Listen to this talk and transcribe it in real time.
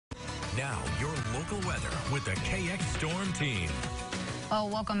Now, your local weather with the KX Storm Team. Well,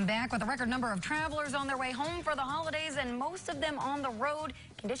 welcome back. With a record number of travelers on their way home for the holidays and most of them on the road,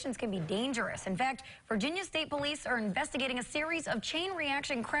 conditions can be dangerous. In fact, Virginia State Police are investigating a series of chain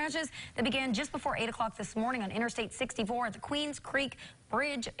reaction crashes that began just before 8 o'clock this morning on Interstate 64 at the Queens Creek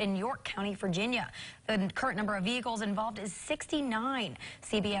Bridge in York County, Virginia. The current number of vehicles involved is 69.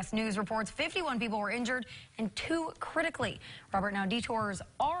 CBS News reports 51 people were injured and 2 critically. Robert, now detours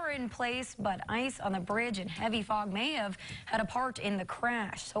are in place, but ice on the bridge and heavy fog may have had a part in the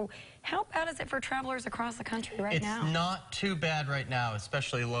crash. So how bad is it for travelers across the country right now? It's not too bad right now,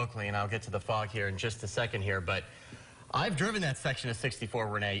 especially locally, and I'll get to the fog here in just a second here, but I've driven that section of 64,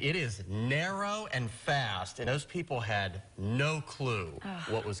 Renee. It is narrow and fast, and those people had no clue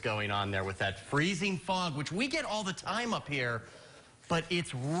what was going on there with that freezing fog, which we get all the time up here, but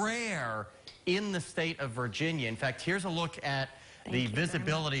it's rare in the state of Virginia. In fact, here's a look at the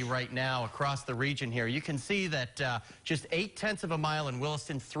visibility right now across the region here. You can see that just 0.8 of a mile in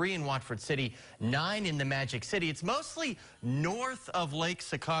Williston, 3 in Watford City, 9 in the Magic City. It's mostly north of Lake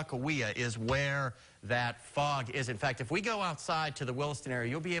Sakakawea is where that fog is. In fact, if we go outside to the Williston area,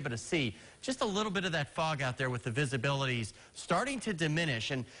 you'll be able to see just a little bit of that fog out there with the visibilities starting to diminish.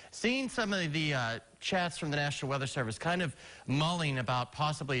 And seeing some of the chats from the National Weather Service kind of mulling about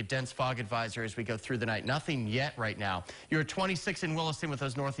possibly a dense fog advisory as we go through the night. Nothing yet right now. You're at 26 in Williston with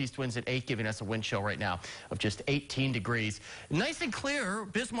those northeast winds at 8, giving us a wind chill right now of just 18 degrees. Nice and clear.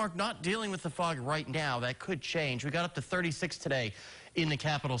 Bismarck not dealing with the fog right now. That could change. We got up to 36 today in the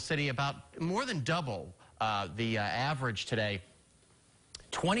capital city, about more than double the average today.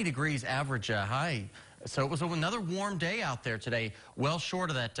 20 degrees average high. So it was another warm day out there today, well short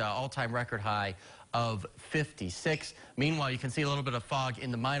of that all-time record high of 56. Meanwhile, you can see a little bit of fog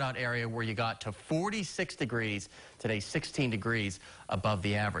in the Minot area where you got to 46 degrees. Today, 16 degrees above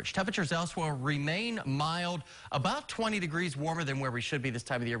the average. Temperatures elsewhere remain mild, about 20 degrees warmer than where we should be this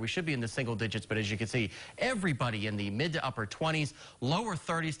time of the year. We should be in the single digits, but as you can see, everybody in the mid to upper 20s, lower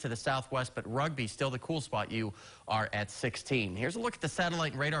 30s to the southwest, but Rugby still the cool spot. You are at 16. Here's a look at the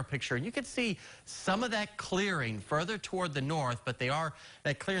satellite and radar picture, and you can see some of that clearing further toward the north, but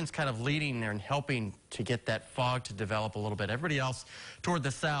that clearing's kind of leading there and helping to get that fog to develop a little bit. Everybody else toward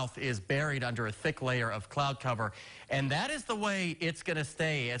the south is buried under a thick layer of cloud cover, and that is the way it's going to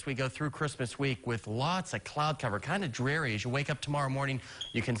stay as we go through Christmas week with lots of cloud cover, kind of dreary. As you wake up tomorrow morning,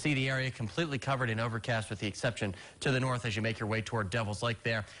 you can see the area completely covered in overcast with the exception to the north as you make your way toward Devil's Lake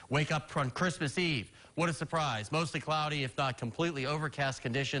there. Wake up on Christmas Eve. What a surprise. Mostly cloudy, if not completely overcast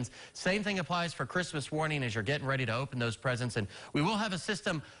conditions. Same thing applies for Christmas morning as you're getting ready to open those presents. And we will have a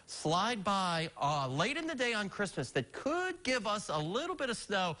system slide by late in the day on Christmas that could give us a little bit of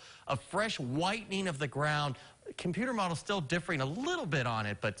snow, a fresh whitening of the ground. Computer model still differing a little bit on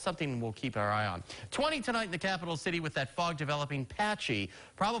it, but something we'll keep our eye on. 20 tonight in the capital city with that fog developing patchy,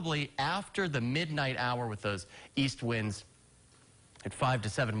 probably after the midnight hour with those east winds at 5 to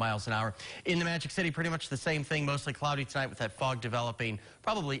 7 miles an hour. In the Magic City, pretty much the same thing, mostly cloudy tonight with that fog developing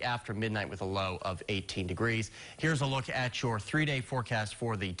probably after midnight with a low of 18 degrees. Here's a look at your 3-day forecast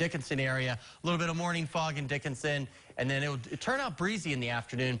for the Dickinson area. A little bit of morning fog in Dickinson, and then it'll turn out breezy in the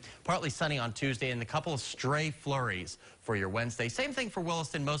afternoon, partly sunny on Tuesday, and a couple of stray flurries for your Wednesday. Same thing for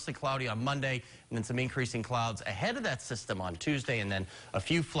Williston, mostly cloudy on Monday, and then some increasing clouds ahead of that system on Tuesday, and then a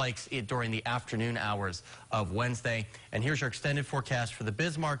few flakes during the afternoon hours of Wednesday. And here's your extended forecast for the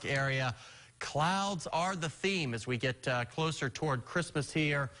Bismarck area. Clouds are the theme as we get closer toward Christmas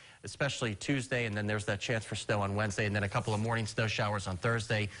here, especially Tuesday, and then there's that chance for snow on Wednesday, and then a couple of morning snow showers on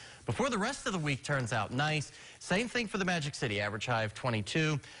Thursday before the rest of the week turns out nice. Same thing for the Magic City, average high of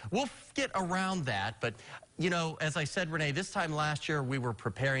 22. We'll get around that, but you know, as I said, Renee, this time last year we were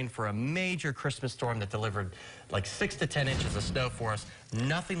preparing for a major Christmas storm that delivered like 6 to 10 inches of snow for us.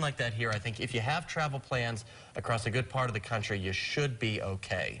 Nothing like that here. I think if you have travel plans across a good part of the country, you should be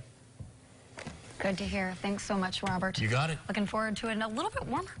okay. Good to hear. Thanks so much, Robert. You got it. Looking forward to it. And a little bit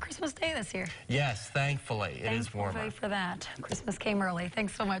warmer Christmas Day this year. Yes, thankfully. It is warmer. Thankfully for that. Christmas came early.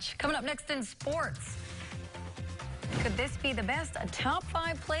 Thanks so much. Coming up next in sports. Could this be the best top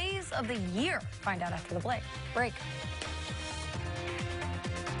 5 plays of the year? Find out after the break.